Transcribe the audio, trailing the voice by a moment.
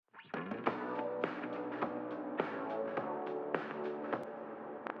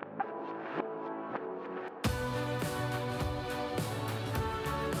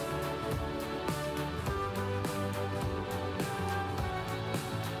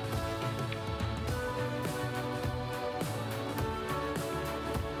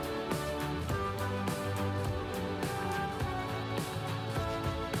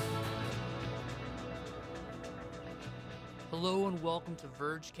Hello and welcome to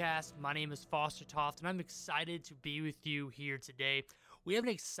VergeCast. My name is Foster Toft, and I'm excited to be with you here today. We have an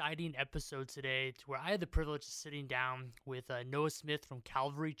exciting episode today to where I had the privilege of sitting down with Noah Smith from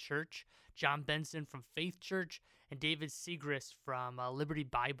Calvary Church, John Benson from Faith Church, and David Siegrist from Liberty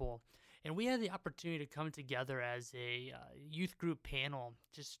Bible. And we had the opportunity to come together as a youth group panel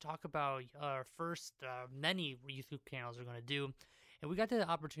just to talk about our first many youth group panels we're going to do. And we got the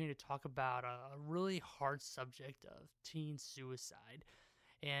opportunity to talk about a really hard subject of teen suicide.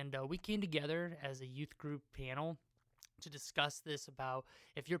 And we came together as a youth group panel to discuss this about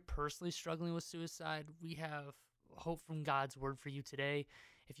if you're personally struggling with suicide, we have hope from God's word for you today.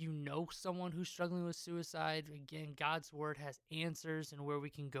 If you know someone who's struggling with suicide, again, God's word has answers and where we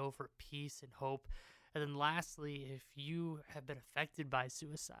can go for peace and hope. And then lastly, if you have been affected by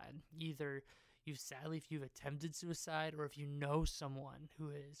suicide, either if you've attempted suicide or if you know someone who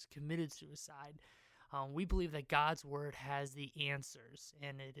has committed suicide, we believe that God's word has the answers,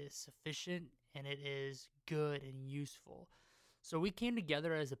 and it is sufficient, and it is good and useful. So we came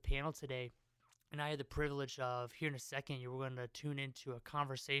together as a panel today, and I had the privilege of, here in a second, you were going to tune into a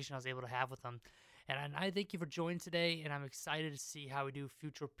conversation I was able to have with them. And I thank you for joining today, and I'm excited to see how we do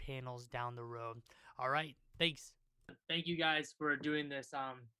future panels down the road. All right, thanks. Thank you guys for doing this.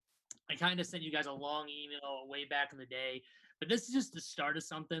 I kind of sent you guys a long email way back in the day, but this is just the start of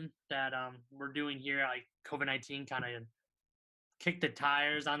something that we're doing here. Like COVID-19 kind of kicked the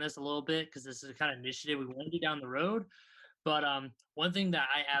tires on this a little bit because this is a kind of initiative we want to do down the road. But one thing that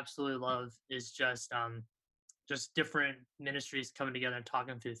I absolutely love is just different ministries coming together and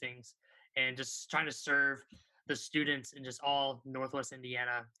talking through things and just trying to serve the students in just all Northwest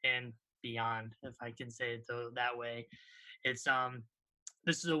Indiana and beyond, if I can say it that way. It's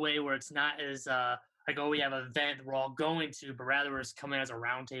this is a way where it's not as like, oh, we have an event we're all going to, but rather we're just coming as a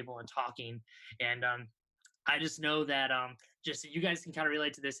roundtable and talking. And I just know that just so you guys can kind of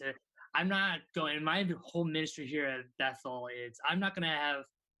relate to this. I'm not going, in my whole ministry here at Bethel, I'm not going to have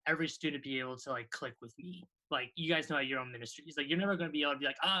every student be able to like click with me. Like you guys know at your own ministries, like you're never going to be able to be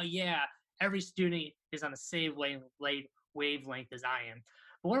like, oh yeah, every student is on the same wavelength as I am.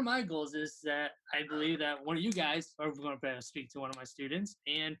 But one of my goals is that I believe that one of you guys are going to speak to one of my students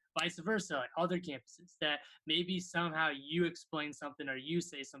and vice versa, like other campuses, that maybe somehow you explain something or you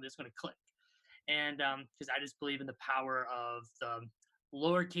say something that's going to click. And because I just believe in the power of the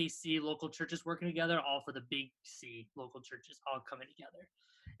lowercase c local churches working together, all for the big C local churches all coming together.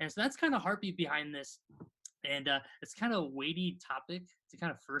 And so that's kind of heartbeat behind this. And it's kind of a weighty topic to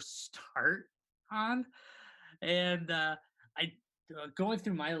kind of first start on. And going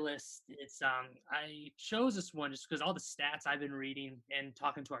through my list, it's I chose this one just because all the stats I've been reading and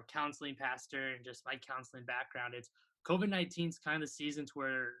talking to our counseling pastor and just my counseling background, it's COVID-19 is kind of the season to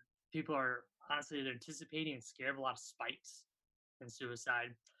where people are honestly they're anticipating and scared of a lot of spikes in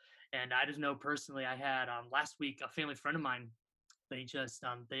suicide. And I just know personally, I had last week a family friend of mine. They just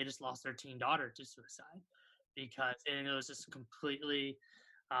lost their teen daughter to suicide and it was just completely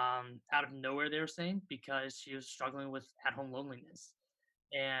out of nowhere. They were saying because she was struggling with at-home loneliness,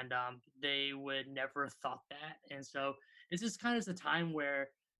 and they would never have thought that. And so it's just kind of the time where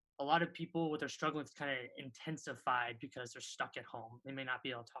a lot of people with their struggling is kind of intensified because they're stuck at home. They may not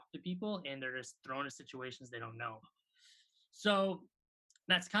be able to talk to people, and they're just thrown in situations they don't know. So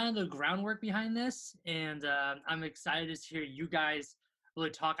that's kind of the groundwork behind this, and I'm excited to hear you guys really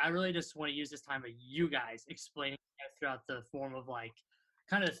talk. I really just want to use this time of you guys explaining throughout the form of like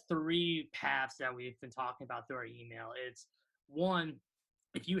kind of three paths that we've been talking about through our email. It's one,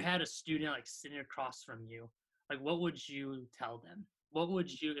 if you had a student like sitting across from you, like what would you tell them? What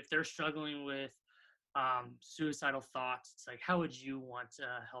would you, if they're struggling with suicidal thoughts, it's like how would you want to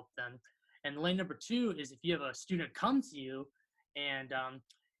help them? And lane number two is if you have a student come to you and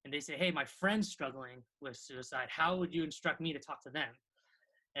they say, hey, my friend's struggling with suicide, how would you instruct me to talk to them?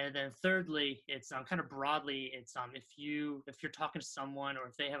 And then thirdly, it's kind of broadly, it's if you're talking to someone or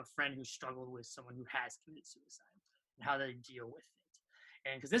if they have a friend who struggled with someone who has committed suicide and how they deal with it.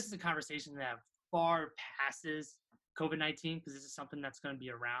 And because this is a conversation that far passes COVID-19, because this is something that's going to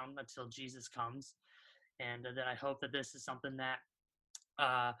be around until Jesus comes. And that I hope that this is something that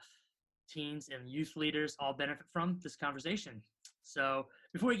teens and youth leaders all benefit from this conversation. So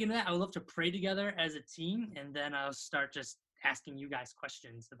before we get into that, I would love to pray together as a team, and then I'll start just asking you guys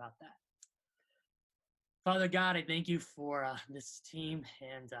questions about that. Father God, I thank you for this team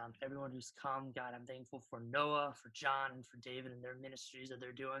and everyone who's come. God, I'm thankful for Noah, for John, and for David and their ministries that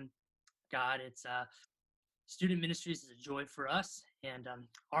they're doing. God, it's student ministries is a joy for us, and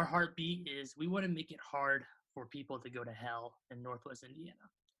our heartbeat is we want to make it hard for people to go to hell in Northwest Indiana.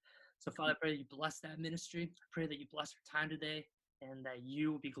 So, Father, I pray that you bless that ministry. I pray that you bless our time today and that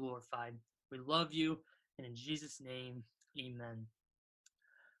you will be glorified. We love you. And in Jesus' name, amen.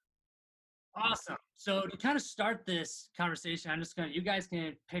 Awesome. So to kind of start this conversation, you guys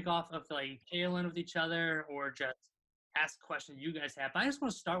can pick off of like tail end with each other or just ask questions you guys have. But I just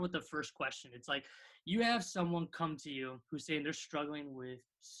want to start with the first question. It's like you have someone come to you who's saying they're struggling with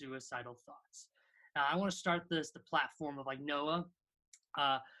suicidal thoughts. Now I want to start the platform of like Noah.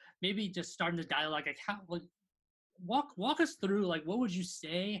 Uh, Maybe just starting the dialogue, like how like walk us through like what would you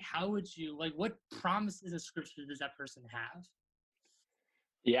say? How would you like what promises of scripture does that person have?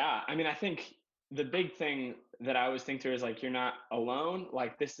 Yeah, I mean, I think the big thing that I always think through is like you're not alone.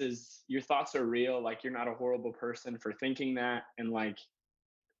 Like this is your thoughts are real. Like you're not a horrible person for thinking that. And like,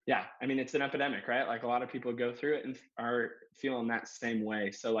 yeah, I mean, it's an epidemic, right? Like a lot of people go through it and are feeling that same way.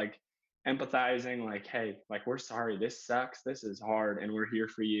 So like empathizing, like, hey, like we're sorry, this sucks, this is hard, and we're here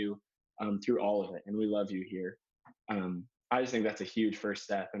for you through all of it, and we love you here. I just think that's a huge first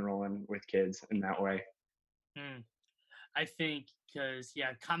step in rolling with kids in that way. Hmm. I think because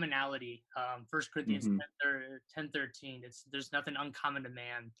yeah, commonality. First Corinthians Hmm. 10:13. It's there's nothing uncommon to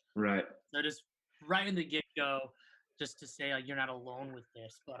man. Right. So just right in the get go, just to say like you're not alone with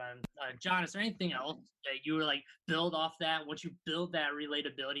this. But John, is there anything else that you were like build off that? Once you build that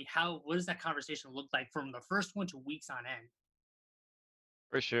relatability, what does that conversation look like from the first one to weeks on end?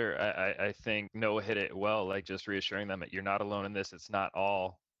 For sure. I think Noah hit it well, like just reassuring them that you're not alone in this. It's not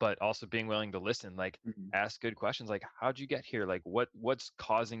all, but also being willing to listen, like Hmm. ask good questions, like how'd you get here? Like what's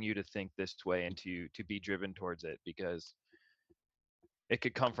causing you to think this way and to be driven towards it? Because it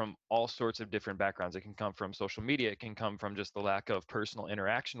could come from all sorts of different backgrounds. It can come from social media. It can come from just the lack of personal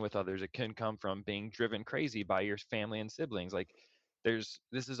interaction with others. It can come from being driven crazy by your family and siblings. Like this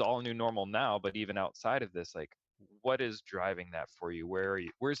is all new normal now, but even outside of this, like what is driving that for you? Where are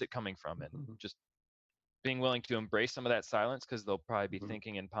you? Where's it coming from? And Hmm. just being willing to embrace some of that silence because they'll probably be Hmm.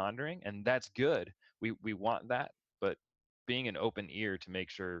 thinking and pondering, and that's good. We want that, but being an open ear to make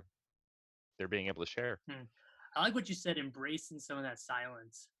sure they're being able to share. Hmm. I like what you said, embracing some of that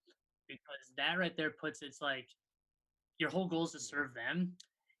silence, because that right there puts it's like your whole goal is to serve them.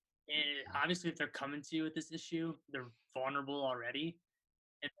 And obviously, if they're coming to you with this issue, they're vulnerable already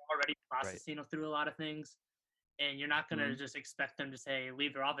and they're already Right. processing through a lot of things. And you're not gonna Hmm. just expect them to say,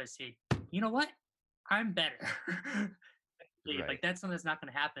 leave their office, say, you know what? I'm better. Leave. Like Right. that's something that's not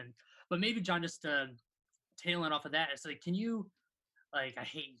gonna happen. But maybe John, just to tail end off of that, it's like, can you like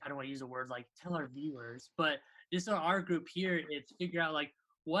I don't want to use a word like tell our viewers, but just our group here is figure out like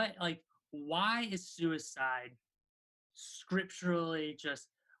what like why is suicide scripturally just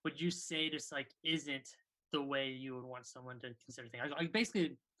would you say just like isn't the way you would want someone to consider things like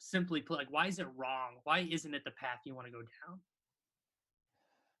basically simply put like why is it wrong, why isn't it the path you want to go down?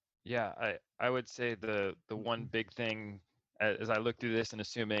 Yeah, I would say the one big thing as I look through this and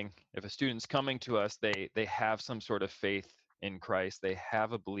assuming if a student's coming to us, they have some sort of faith in Christ, they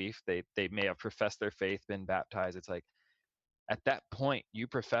have a belief, they may have professed their faith, been baptized. It's like at that point you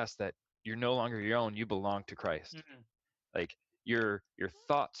profess that you're no longer your own, you belong to Christ. Mm-mm. Like your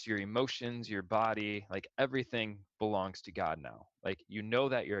thoughts, your emotions, your body, like everything belongs to God now. Like you know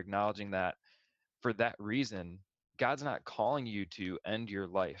that you're acknowledging that for that reason, God's not calling you to end your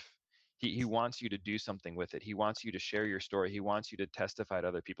life. He wants you to do something with it. He wants you to share your story. He wants you to testify to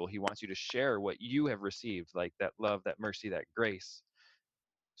other people. He wants you to share what you have received, like that love, that mercy, that grace.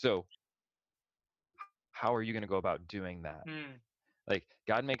 So, how are you going to go about doing that? Mm. Like,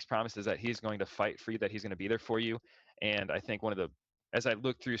 God makes promises that He's going to fight for you, that He's going to be there for you. And I think as I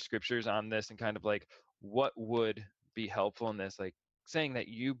look through scriptures on this and kind of like, what would be helpful in this, like saying that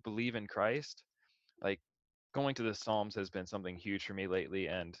you believe in Christ, like going to the Psalms has been something huge for me lately.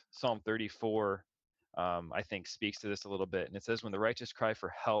 And Psalm 34, I think, speaks to this a little bit. And it says, when the righteous cry for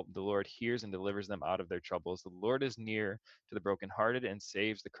help, the Lord hears and delivers them out of their troubles. The Lord is near to the brokenhearted and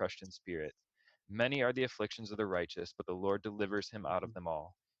saves the crushed in spirit. Many are the afflictions of the righteous, but the Lord delivers him out of them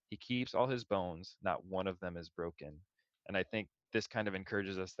all. He keeps all his bones, not one of them is broken. And I think this kind of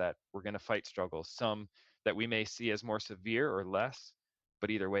encourages us that we're going to fight struggles, some that we may see as more severe or less, but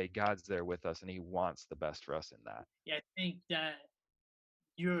either way, God's there with us and He wants the best for us in that. Yeah, I think that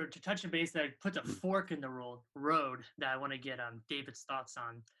you're to touch a base that puts a fork in the road that I want to get David's thoughts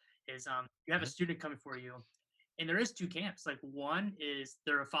on is you have a Mhm. student coming for you and there is two camps. Like one is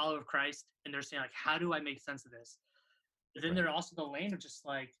they're a follower of Christ and they're saying like, how do I make sense of this? But then Right. there are also the lane of just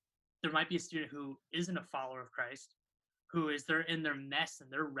like there might be a student who isn't a follower of Christ, who is they're in their mess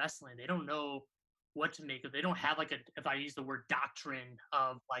and they're wrestling. They don't know what to make of. They don't have like a if I use the word doctrine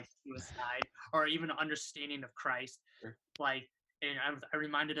of like suicide or even an understanding of Christ. Sure. Like And I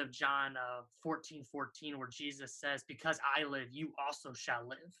reminded of John 14:14, where Jesus says, "Because I live, you also shall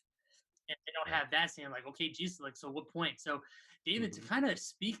live." And they don't have that saying like, okay, Jesus, like, so what point? So David, to kind of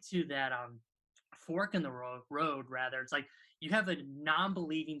speak to that fork in the road, rather, it's like you have a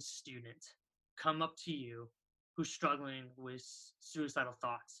non-believing student come up to you who's struggling with suicidal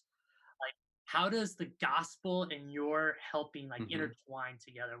thoughts. Like, how does the gospel and your helping like intertwine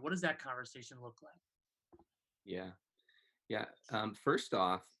together? What does that conversation look like? Yeah. Yeah. First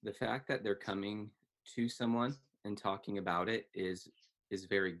off, the fact that they're coming to someone and talking about it is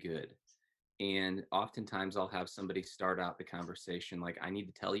very good. And oftentimes I'll have somebody start out the conversation like, I need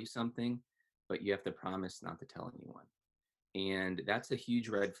to tell you something, but you have to promise not to tell anyone. And that's a huge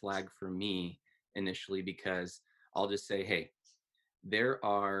red flag for me initially, because I'll just say, hey, there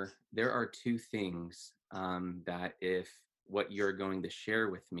are two things that if what you're going to share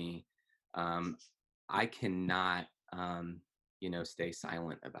with me, I cannot stay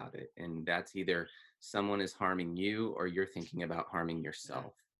silent about it. And that's either someone is harming you or you're thinking about harming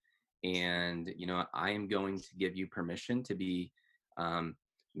yourself. And I am going to give you permission to be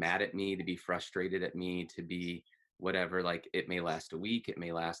mad at me, to be frustrated at me, to be whatever. Like, it may last a week, it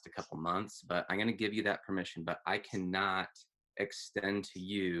may last a couple months, but I'm going to give you that permission. But I cannot extend to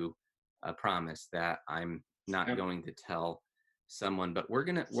you a promise that I'm not going to tell someone, but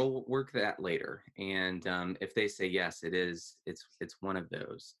we'll work that later. And if they say yes, it's one of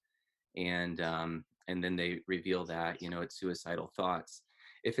those. And then they reveal that it's suicidal thoughts.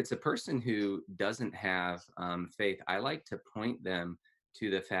 If it's a person who doesn't have faith, I like to point them to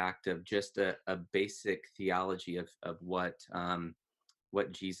the fact of just a basic theology of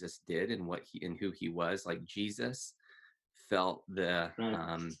what Jesus did and who he was. Like, Jesus felt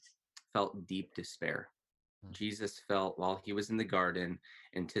felt deep despair. Jesus felt, while he was in the garden,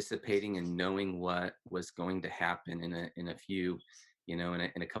 anticipating and knowing what was going to happen in a few, in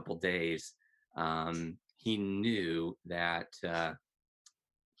a couple days. He knew that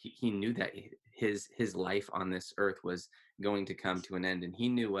he knew that his life on this earth was going to come to an end, and he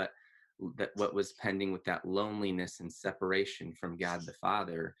knew what was pending with that loneliness and separation from God the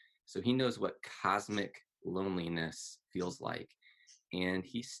Father. So he knows what cosmic loneliness feels like. And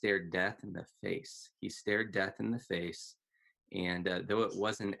he stared death in the face. He stared death in the face. And though it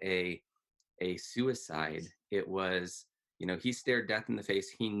wasn't a suicide, it was, he stared death in the face.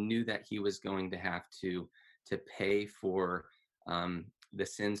 He knew that he was going to have to pay for the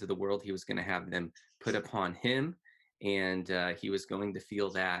sins of the world. He was going to have them put upon him. And he was going to feel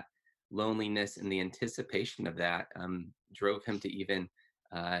that loneliness, and the anticipation of that drove him to even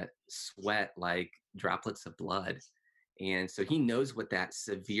sweat like droplets of blood. And so he knows what that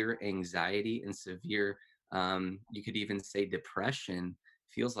severe anxiety and severe, you could even say, depression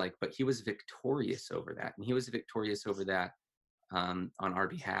feels like, but he was victorious over that. And he was victorious over that on our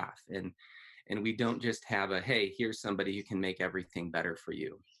behalf. And we don't just have hey, here's somebody who can make everything better for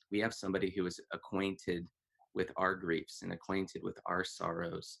you. We have somebody who is acquainted with our griefs and acquainted with our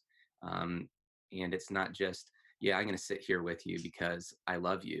sorrows. And it's not just, yeah, I'm going to sit here with you because I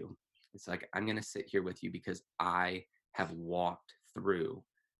love you. It's like, I'm going to sit here with you because I have walked through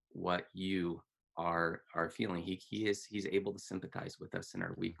what you are feeling. He's able to sympathize with us in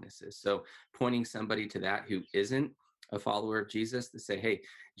our weaknesses. So pointing somebody to that who isn't a follower of Jesus, to say, hey,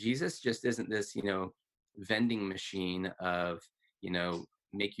 Jesus just isn't this, vending machine of,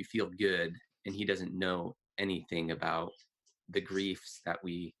 make you feel good, and he doesn't know anything about the griefs that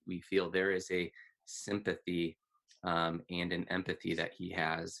we feel. There is a sympathy and an empathy that he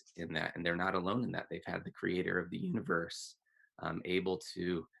has in that, and they're not alone in that. They've had the creator of the universe able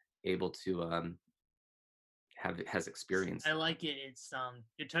to has experienced. I like it. It's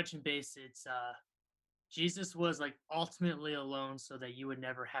you're touching base. It's Jesus was like ultimately alone so that you would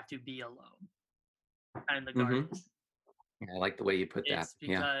never have to be alone in the garden. I like the way you put that. It's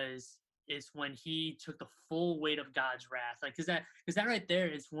because it's when he took the full weight of God's wrath. Like, because that right there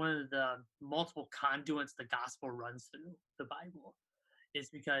is one of the multiple conduits the gospel runs through the Bible. It's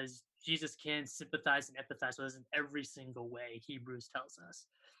because Jesus can sympathize and empathize with us in every single way, Hebrews tells us.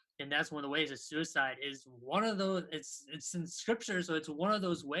 And that's one of the ways that suicide is one of those. It's in scripture, so it's one of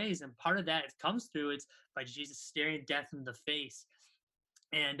those ways. And part of that it comes through. It's by Jesus staring death in the face.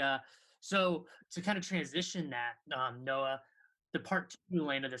 And so to kind of transition that, Noah, the part two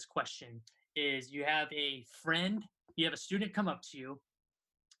lane of this question is you have a friend, you have a student come up to you,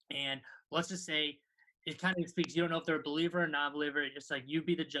 and let's just say it kind of speaks. You don't know if they're a believer or non-believer. It's like you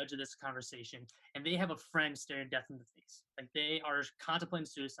be the judge of this conversation, and they have a friend staring death in the face. Like, they are contemplating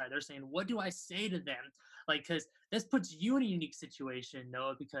suicide. They're saying, "What do I say to them?" Like, because this puts you in a unique situation,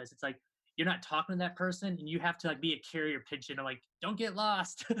 Noah, because it's like you're not talking to that person, and you have to like be a carrier pigeon and like, don't get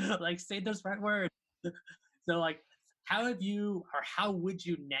lost, like say those right words. So like, how have you, or how would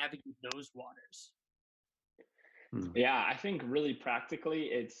you navigate those waters? Yeah, I think really practically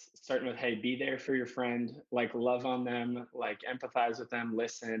it's starting with, hey, be there for your friend, like love on them, like empathize with them,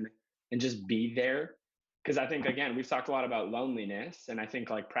 listen, and just be there. Because I think, again, we've talked a lot about loneliness. And I think,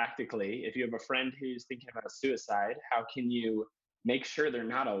 like, practically, if you have a friend who's thinking about suicide, how can you make sure they're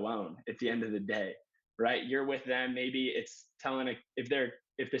not alone at the end of the day, right? You're with them. Maybe it's telling, if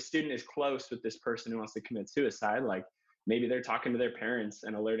the student is close with this person who wants to commit suicide, like, maybe they're talking to their parents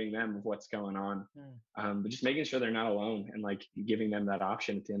and alerting them of what's going on. But just making sure they're not alone and like giving them that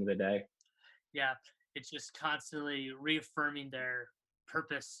option at the end of the day. Yeah, it's just constantly reaffirming their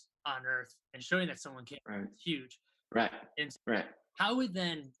purpose on earth and showing that someone can. Right. It's huge. Right. And Right. how would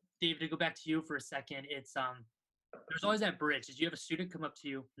then, David, to go back to you for a second, it's there's always that bridge. Is you have a student come up to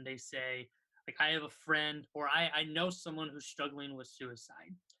you and they say, like, I have a friend, or I know someone who's struggling with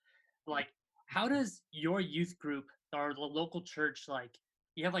suicide. Like, how does your youth group or the local church, like,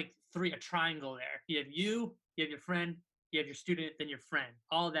 you have like a triangle there. You have your friend, you have your student, then your friend,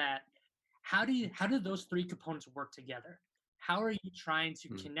 all that. How do those three components work together? How are you trying to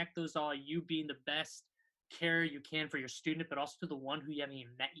connect those all, you being the best care you can for your student, but also to the one who you haven't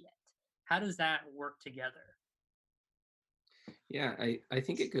even met yet? How does that work together? Yeah, I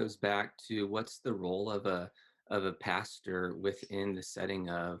think it goes back to what's the role of a pastor within the setting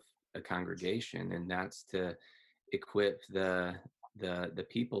of a congregation, and that's to equip the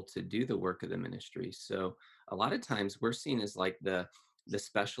people to do the work of the ministry. So a lot of times we're seen as like the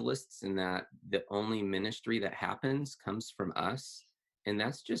specialists, in that the only ministry that happens comes from us, and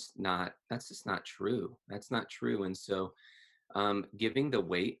that's just not true. That's not true. And so giving the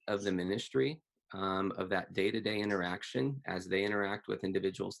weight of the ministry, of that day-to-day interaction as they interact with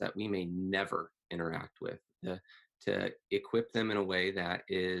individuals that we may never interact with, to equip them in a way that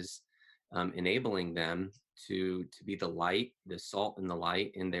is enabling them to be the light, the salt and the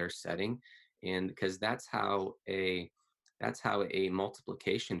light in their setting. And because that's how a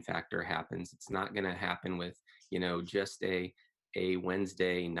multiplication factor happens. It's not going to happen with, just a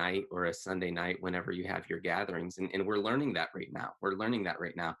Wednesday night or a Sunday night whenever you have your gatherings. And we're learning that right now.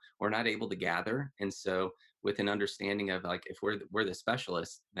 We're not able to gather. And so with an understanding of like, if we're the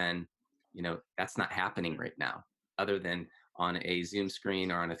specialists, then, that's not happening right now, other than on a Zoom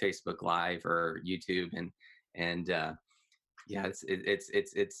screen or on a Facebook Live or YouTube. And yeah,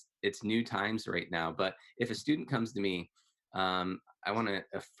 it's new times right now. But if a student comes to me, I want to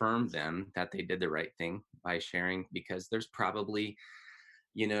affirm them that they did the right thing by sharing, because there's probably,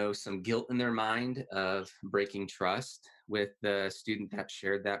 some guilt in their mind of breaking trust with the student that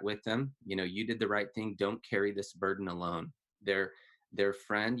shared that with them. You did the right thing. Don't carry this burden alone. Their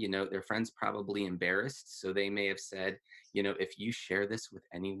friend, their friend's probably embarrassed. So they may have said, if you share this with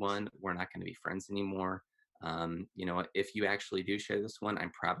anyone, we're not going to be friends anymore. If you actually do share this one,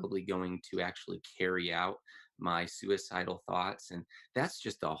 I'm probably going to actually carry out my suicidal thoughts. And that's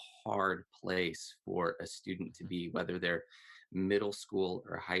just a hard place for a student to be, whether they're middle school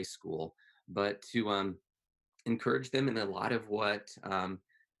or high school. But to encourage them in a lot of what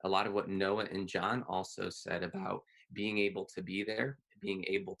Noah and John also said about being able to be there, being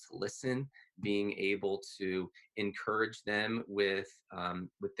able to listen, being able to encourage them with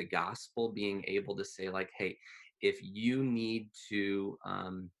the gospel, being able to say like, hey, if you need to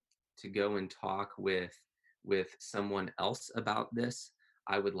go and talk with someone else about this,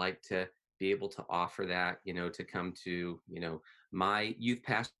 I would like to be able to offer that, to come to, my youth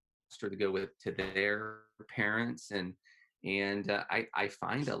pastor, to go with to their parents. And I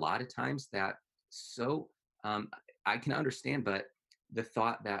find a lot of times that, so I can understand, but the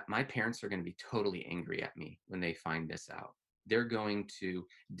thought that my parents are going to be totally angry at me when they find this out, they're going to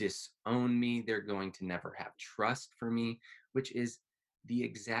disown me, they're going to never have trust for me, which is the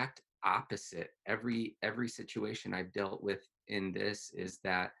exact opposite. Every situation I've dealt with in this is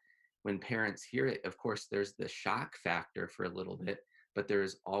that when parents hear it, of course there's the shock factor for a little bit, but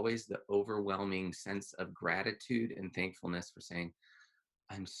there's always the overwhelming sense of gratitude and thankfulness for saying,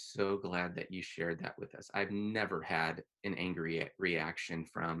 I'm so glad that you shared that with us. I've never had an angry reaction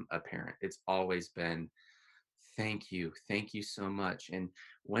from a parent. It's always been, thank you so much. And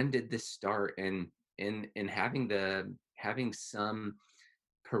when did this start? And in having some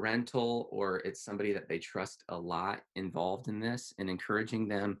parental, or it's somebody that they trust a lot involved in this, and encouraging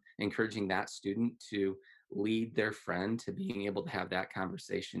that student to lead their friend to being able to have that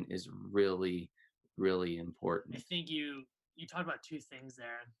conversation is really, really important. I think you talked about two things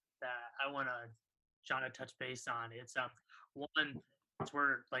there that I want to John to touch base on. It's one, it's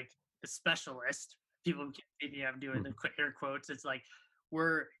where like the specialist. People can maybe I'm doing the Mhm. air quotes. It's like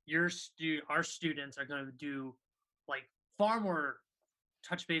our students are going to do like far more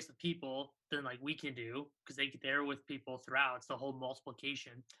touch base with people than like we can do because they're with people throughout. It's the whole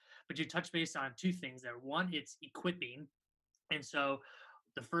multiplication. But you touch base on two things there. One, it's equipping. And so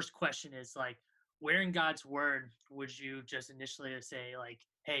the first question is like, where in God's word would you just initially say like,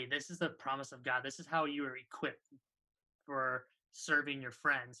 hey, this is the promise of God. This is how you are equipped for serving your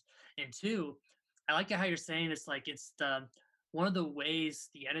friends. And two, I like how you're saying it's like it's the one of the ways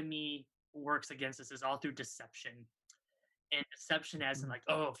the enemy works against us is all through deception. And deception as in like,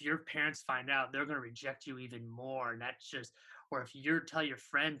 oh, if your parents find out, they're gonna reject you even more. And that's just or if you tell your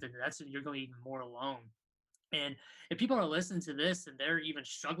friends, then that's you're going even more alone. And if people are listening to this and they're even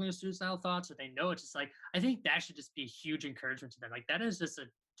struggling with suicidal thoughts or they know it's just like, I think that should just be a huge encouragement to them. Like that is just a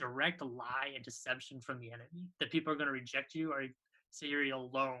direct lie and deception from the enemy that people are going to reject you or say you're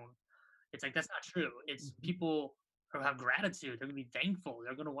alone. It's like, that's not true. It's people who have gratitude. They're going to be thankful.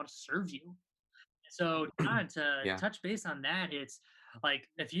 They're going to want to serve you. So John, to Yeah. touch base on that, it's like,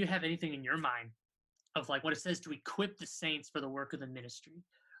 if you have anything in your mind of like what it says to equip the saints for the work of the ministry.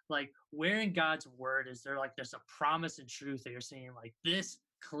 Like where in God's word is there like there's a promise and truth that you're saying like this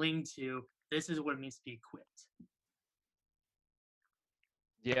cling to, this is what it means to be equipped.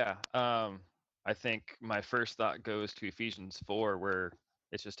 Yeah. I think my first thought goes to Ephesians 4, where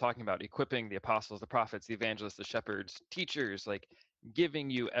it's just talking about equipping the apostles, the prophets, the evangelists, the shepherds, teachers, like giving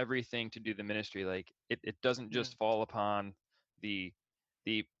you everything to do the ministry. Like it doesn't Mm, just fall upon the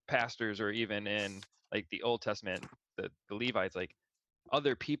pastors, or even in like the Old Testament, the Levites, like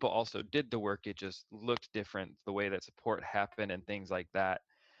other people also did the work. It just looked different, the way that support happened and things like that.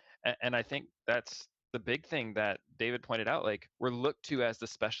 And I think that's the big thing that David pointed out. Like we're looked to as the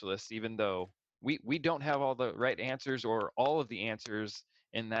specialists, even though we don't have all the right answers or all of the answers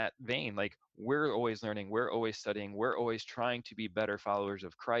in that vein. Like we're always learning, we're always studying, we're always trying to be better followers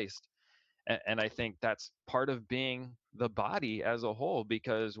of Christ. And I think that's part of being the body as a whole,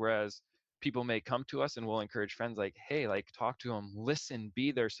 because whereas people may come to us and we'll encourage friends like, hey, like talk to them, listen,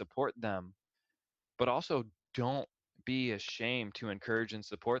 be there, support them, but also don't be ashamed to encourage and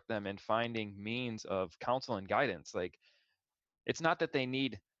support them in finding means of counsel and guidance. Like it's not that they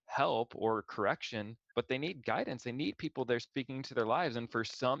need help or correction, but they need guidance. They need people they're speaking into their lives. And for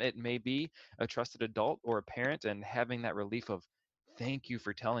some, it may be a trusted adult or a parent, and having that relief of, thank you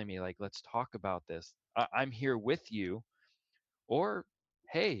for telling me, like, let's talk about this. I'm here with you. Or,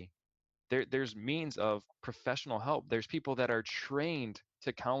 hey, there's means of professional help. There's people that are trained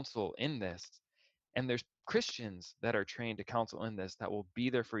to counsel in this. And there's Christians that are trained to counsel in this that will be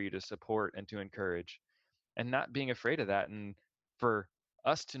there for you to support and to encourage, and not being afraid of that. And for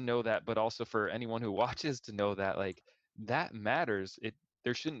us to know that, but also for anyone who watches to know that, like that matters.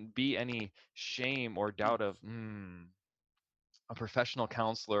 There shouldn't be any shame or doubt of a professional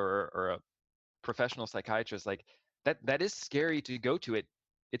counselor or a professional psychiatrist. Like that is scary to go to.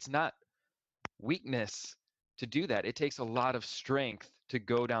 It's not weakness to do that. It takes a lot of strength to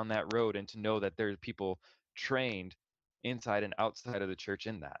go down that road and to know that there are people trained inside and outside of the church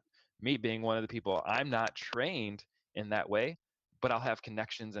in that. Me being one of the people, I'm not trained in that way, but I'll have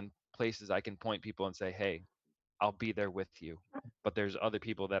connections and places I can point people and say, hey, I'll be there with you. But there's other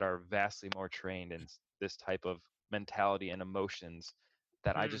people that are vastly more trained in this type of mentality and emotions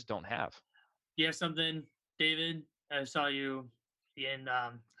that I mm. just don't have. Do you have something, David? I saw you in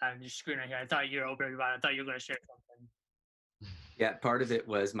on your screen right here. I thought you were open about it. I thought you were going to share something. Yeah, part of it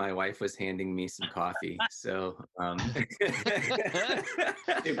was my wife was handing me some coffee. So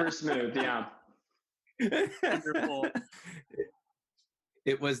Super smooth. Yeah. Wonderful.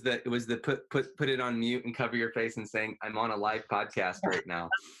 It was the put it on mute and cover your face and saying, I'm on a live podcast right now.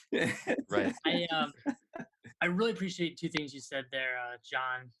 Right. I really appreciate two things you said there,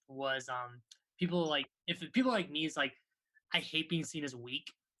 John. Was people like if people like me is like I hate being seen as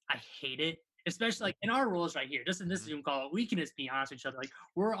weak. I hate it, especially like in our roles right here, just in this Mhm. Zoom call. We can just be honest with each other. Like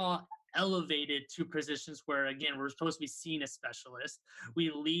we're all elevated to positions where again we're supposed to be seen as specialists.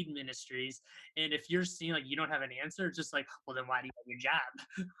 We lead ministries, and if you're seen like you don't have an answer, it's just like, well then why do you have your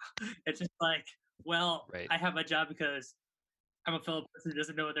job? It's just like, well, Right. I have my job because I'm a fellow person who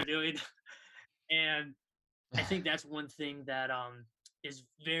doesn't know what they're doing, and I think that's one thing that is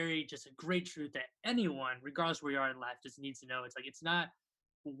very just a great truth that anyone, regardless where you are in life, just needs to know. It's like it's not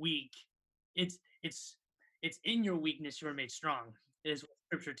weak. It's it's it's in your weakness you are made strong, is what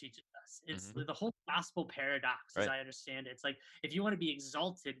scripture teaches us. It's Mhm. the whole gospel paradox, as Right. I understand it. It's like if you want to be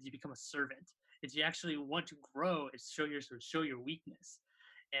exalted, you become a servant. If you actually want to grow, it's show your weakness.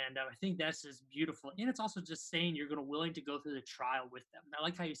 And I think that's just beautiful. And it's also just saying you're going to willing to go through the trial with them. I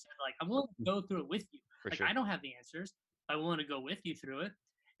like how you said, like, I'm willing to go through it with you. For Like, sure. I don't have the answers. But I'm willing to go with you through it.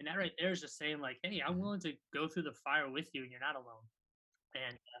 And that right there is just saying, like, hey, I'm willing to go through the fire with you, and you're not alone.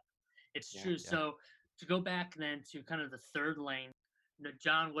 And it's Yeah. true. Yeah. So to go back then to kind of the third lane,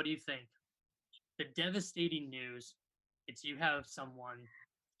 John, what do you think? The devastating news, it's you have someone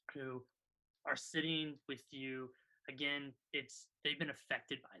who are sitting with you again. It's they've been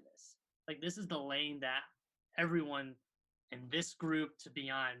affected by this. Like, this is the lane that everyone in this group to be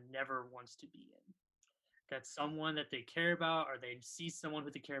on never wants to be in. That's someone that they care about, or they see someone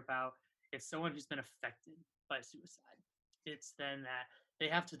who they care about. It's someone who's been affected by suicide. It's then that they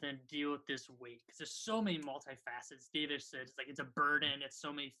have to then deal with this weight, because there's so many multifacets. David said it's like it's a burden. It's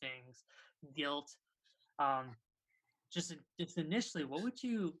so many things, guilt. Um, just initially, what would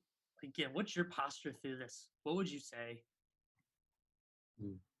you, again, what's your posture through this? What would you say?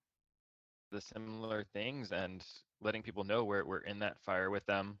 The similar things and letting people know we're in that fire with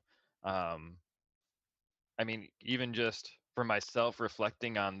them. Um, I mean, even just for myself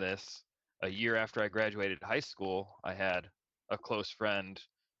reflecting on this, a year after I graduated high school, I had a close friend,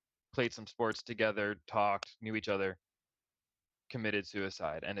 played some sports together, talked, knew each other, committed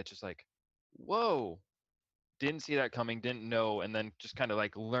suicide. And it's just like, whoa, didn't see that coming, didn't know. And then just kind of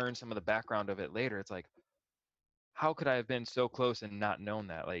like learn some of the background of it later. It's like, how could I have been so close and not known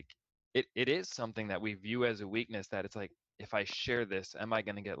that? Like, it is something that we view as a weakness, that it's like, if I share this, am I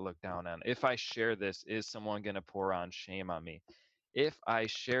going to get looked down on? If I share this, is someone going to pour on shame on me? If I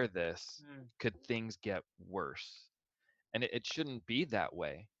share this, could things get worse? And it shouldn't be that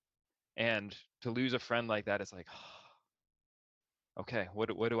way. And to lose a friend like that, it's like, okay, what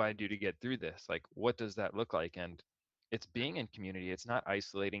do I do to get through this? Like, what does that look like? And it's being in community. It's not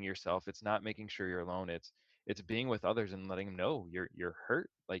isolating yourself. It's not making sure you're alone. It's being with others and letting them know you're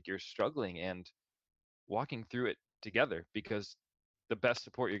hurt, like you're struggling, and walking through it together, because the best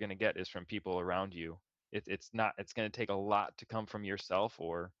support you're going to get is from people around you. It's going to take a lot to come from yourself,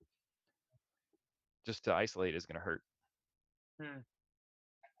 or just to isolate is going to hurt.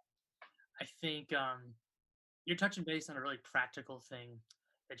 I think you're touching base on a really practical thing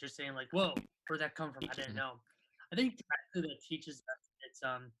that you're saying, like, whoa, where'd that come from? I didn't know. I think practically that teaches us it's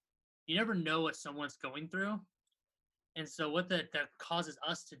you never know what someone's going through. And so what that causes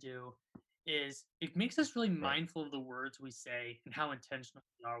us to do is it makes us really mindful of the words we say and how intentional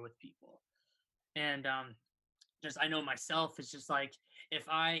we are with people. And just I know myself, it's just like if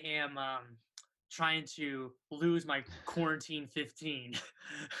I am trying to lose my quarantine 15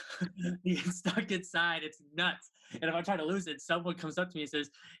 being stuck inside, it's nuts. And if I try to lose it, someone comes up to me and says,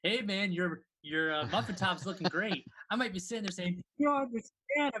 hey man, your muffin top's looking great. I might be sitting there saying, you don't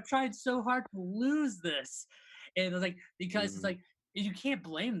understand, I've tried so hard to lose this. And it's like, because it's like you can't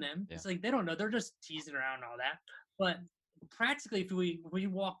blame them. It's like they don't know, they're just teasing around and all that. But practically, if we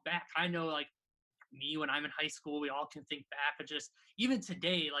walk back, I know, like, me when I'm in high school, we all can think back of just even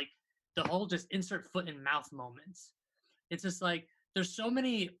today, like the whole just insert foot in mouth moments. It's just like there's so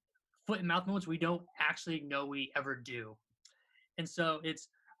many foot and mouth moments we don't actually know we ever do. And so it's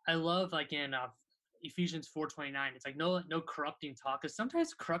I love, like, in Ephesians 4:29, it's like no corrupting talk, because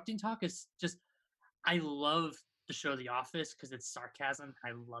sometimes corrupting talk is just, I love the show The Office because it's sarcasm.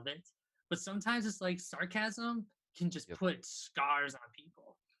 I love it. But sometimes it's like sarcasm can just put scars on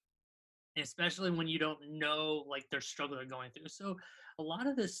people, especially when you don't know, like, their struggle they're going through. So a lot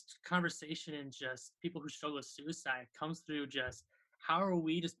of this conversation and just people who struggle with suicide comes through just how are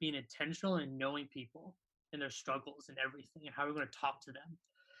we just being intentional and knowing people and their struggles and everything, and how we're going to talk to them.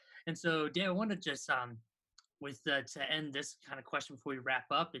 And so, Dan, I want to just with to end this kind of question before we wrap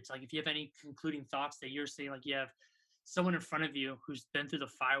up, it's like if you have any concluding thoughts that you're saying, like you have someone in front of you who's been through the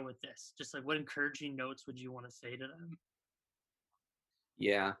fire with this, just like what encouraging notes would you want to say to them?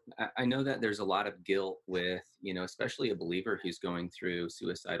 Yeah, I know that there's a lot of guilt with, especially a believer who's going through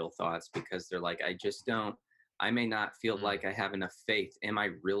suicidal thoughts, because they're like, I may not feel like I have enough faith. Am I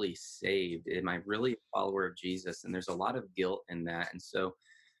really saved? Am I really a follower of Jesus? And there's a lot of guilt in that. And so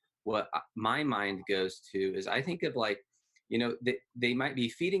what my mind goes to is I think of, like, they might be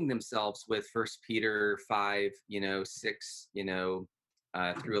feeding themselves with First Peter 5, 6,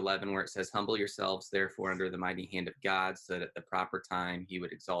 through 11, where it says, humble yourselves, therefore, under the mighty hand of God, so that at the proper time he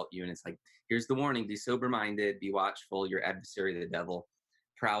would exalt you. And it's like, here's the warning: be sober minded, be watchful. Your adversary, the devil,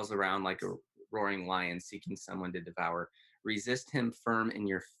 prowls around like a roaring lion seeking someone to devour. Resist him firm in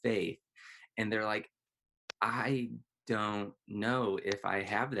your faith. And they're like, I don't know if I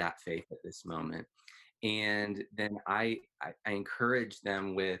have that faith at this moment. And then I encourage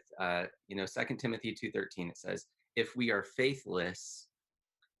them with, 2 Timothy 2:13. It says, if we are faithless,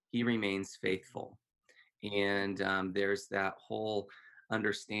 he remains faithful. And there's that whole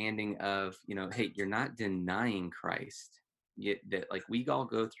understanding of, hey, you're not denying Christ. That like we all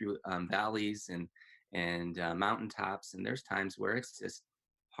go through valleys and mountaintops, and there's times where it's just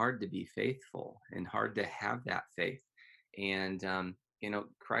hard to be faithful and hard to have that faith. And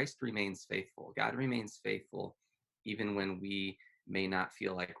Christ remains faithful. God remains faithful, even when we may not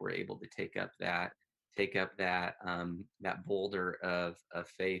feel like we're able to take up that boulder of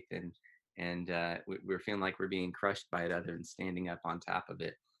faith, and we're feeling like we're being crushed by it, other than standing up on top of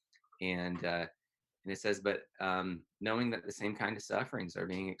it. And it says, but knowing that the same kind of sufferings are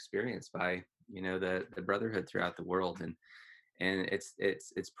being experienced by the brotherhood throughout the world, and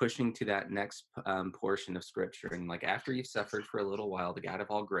it's pushing to that next portion of scripture, and like after you've suffered for a little while, the God of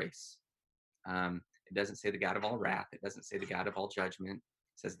all grace. It doesn't say the God of all wrath. It doesn't say the God of all judgment.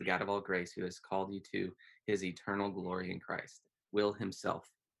 It says the God of all grace, who has called you to his eternal glory in Christ, will himself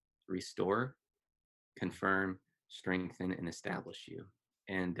restore, confirm, strengthen, and establish you.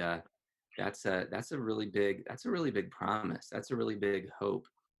 And that's a really big promise. That's a really big hope.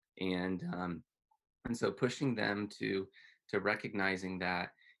 And so pushing them to recognizing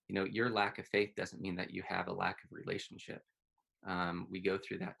that your lack of faith doesn't mean that you have a lack of relationship. We go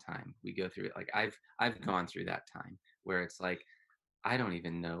through that time. We go through it. Like I've gone through that time where it's like I don't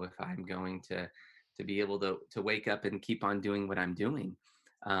even know if I'm going to be able to wake up and keep on doing what I'm doing.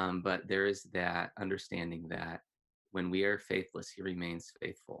 But there is that understanding that when we are faithless, he remains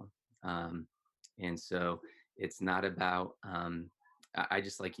faithful. And so it's not about, I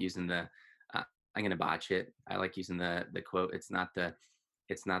just like using I'm going to botch it. I like using the quote. It's not the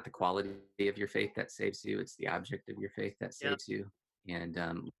quality of your faith that saves you. It's the object of your faith that saves you. And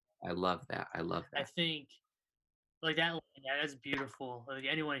I love that. I think like that. Yeah, that's beautiful. Like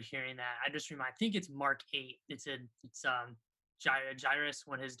anyone hearing that, I think it's Mark 8. It's Jairus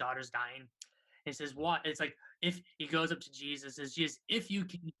when his daughter's dying. He says, "What?" It's like if he goes up to Jesus, says, "Jesus, if you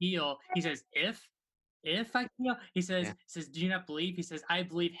can heal," he says, "If I can heal," he says, "Do you not believe?" He says, "I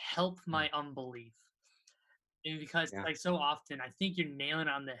believe. Help my unbelief." And because like so often, I think you're nailing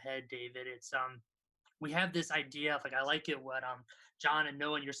it on the head, David. It's we have this idea of like I like it what John and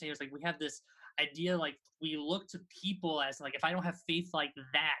Noah and you're saying is like we have this idea like we look to people as like if I don't have faith like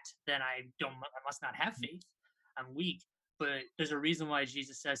that, then I must not have faith. I'm weak. But there's a reason why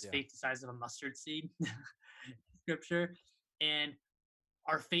Jesus says faith the size of a mustard seed in scripture. And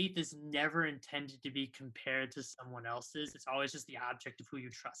our faith is never intended to be compared to someone else's. It's always just the object of who you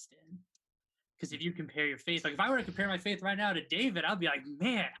trust in. Because if you compare your faith, like if I were to compare my faith right now to David, I'd be like,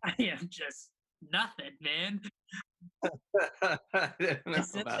 man, I am just nothing, man. I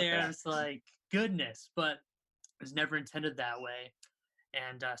sit there and it's like, goodness, but it's never intended that way.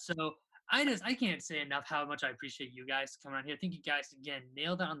 And so I can't say enough how much I appreciate you guys coming on here. I think you guys, again,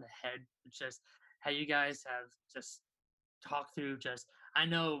 nailed it on the head. It's just how you guys have just talked through I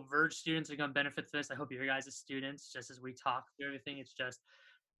know Verge students are going to benefit from this. I hope your guys' students, just as we talk through everything, it's just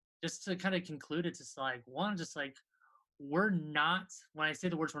to kind of conclude, it's just like, we're not, when I say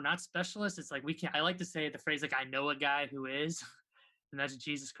the words, we're not specialists. It's like, I like to say the phrase, like, I know a guy who is, and that's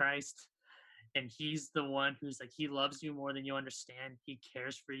Jesus Christ. And he's the one who's like, he loves you more than you understand. He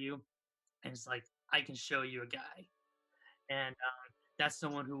cares for you. And it's like, I can show you a guy. And that's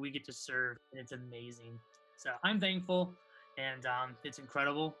someone who we get to serve. And it's amazing. So I'm thankful. And it's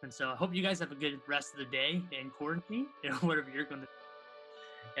incredible. And so I hope you guys have a good rest of the day in quarantine, whatever you're going to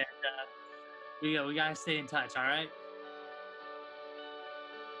do. And we got to stay in touch. All right.